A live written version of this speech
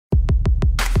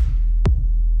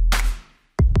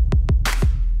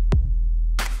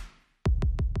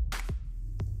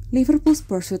Liverpool's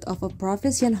pursuit of a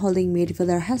provision-holding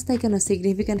midfielder has taken a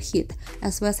significant hit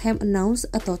as West Ham announced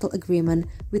a total agreement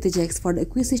with the Ajax for the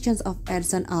acquisition of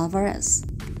Edson Alvarez.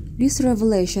 This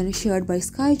revelation, shared by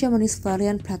Sky Germany's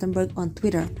Florian Plettenberg on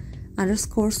Twitter,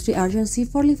 underscores the urgency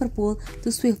for Liverpool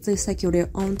to swiftly secure their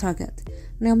own target,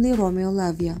 namely Romeo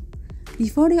Lavia,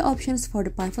 before the options for the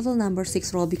pivotal number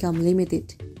 6 role become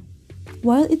limited.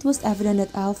 While it was evident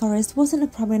that Alvarez wasn't a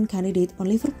prominent candidate on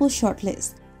Liverpool's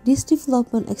shortlist, this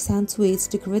development accentuates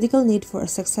the critical need for a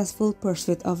successful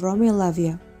pursuit of Romeo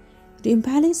Lavia. The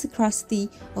impending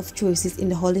scarcity of choices in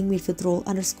the holding midfield role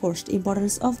underscores the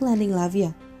importance of landing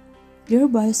Lavia,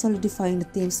 thereby solidifying the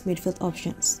team's midfield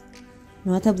options.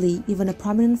 Notably, even a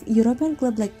prominent European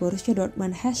club like Borussia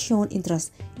Dortmund has shown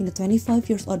interest in the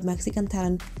 25-year-old Mexican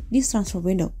talent this transfer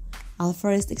window.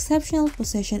 Alvarez's exceptional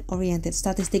possession-oriented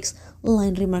statistics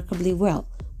align remarkably well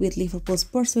with Liverpool's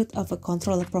pursuit of a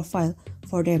controller profile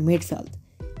for their midfield.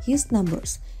 His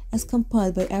numbers, as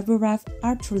compiled by EveryRef,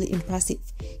 are truly impressive.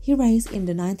 He ranks in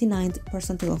the 99th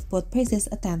percentile of both passes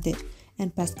attempted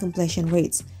and pass completion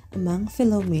rates among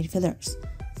fellow midfielders.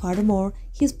 Furthermore,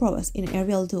 his prowess in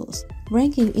aerial duels,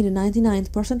 ranking in the 99th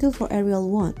percentile for aerial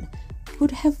one,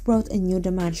 could have brought a new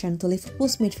dimension to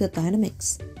Liverpool's midfield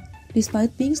dynamics.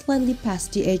 Despite being slightly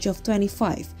past the age of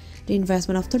 25, the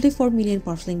investment of £34 million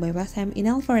by West Ham in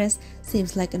Alvarez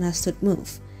seems like an astute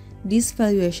move. This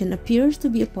valuation appears to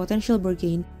be a potential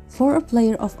bargain for a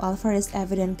player of Alvarez's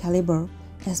evident caliber,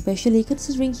 especially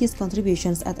considering his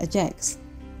contributions at Ajax.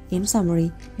 In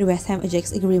summary, the West Ham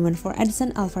Ajax agreement for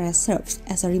Edson Alvarez serves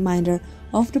as a reminder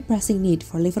of the pressing need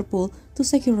for Liverpool to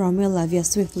secure Romeo Lavia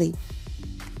swiftly.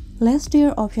 Lest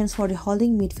their options for the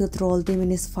holding midfield role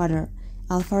diminish further,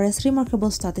 Alvarez's remarkable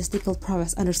statistical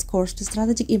prowess underscores the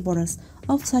strategic importance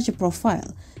of such a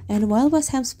profile, and while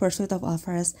West Ham's pursuit of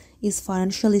Alvarez is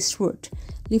financially shrewd,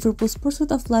 Liverpool's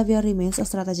pursuit of Lavia remains a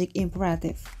strategic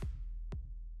imperative.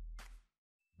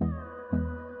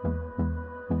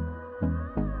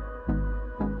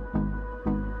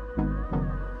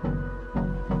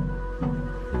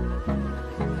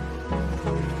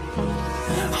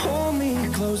 Hold me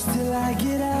close till I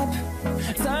get up.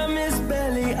 Time is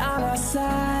barely on our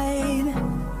side.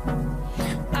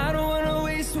 I don't wanna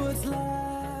waste what's left.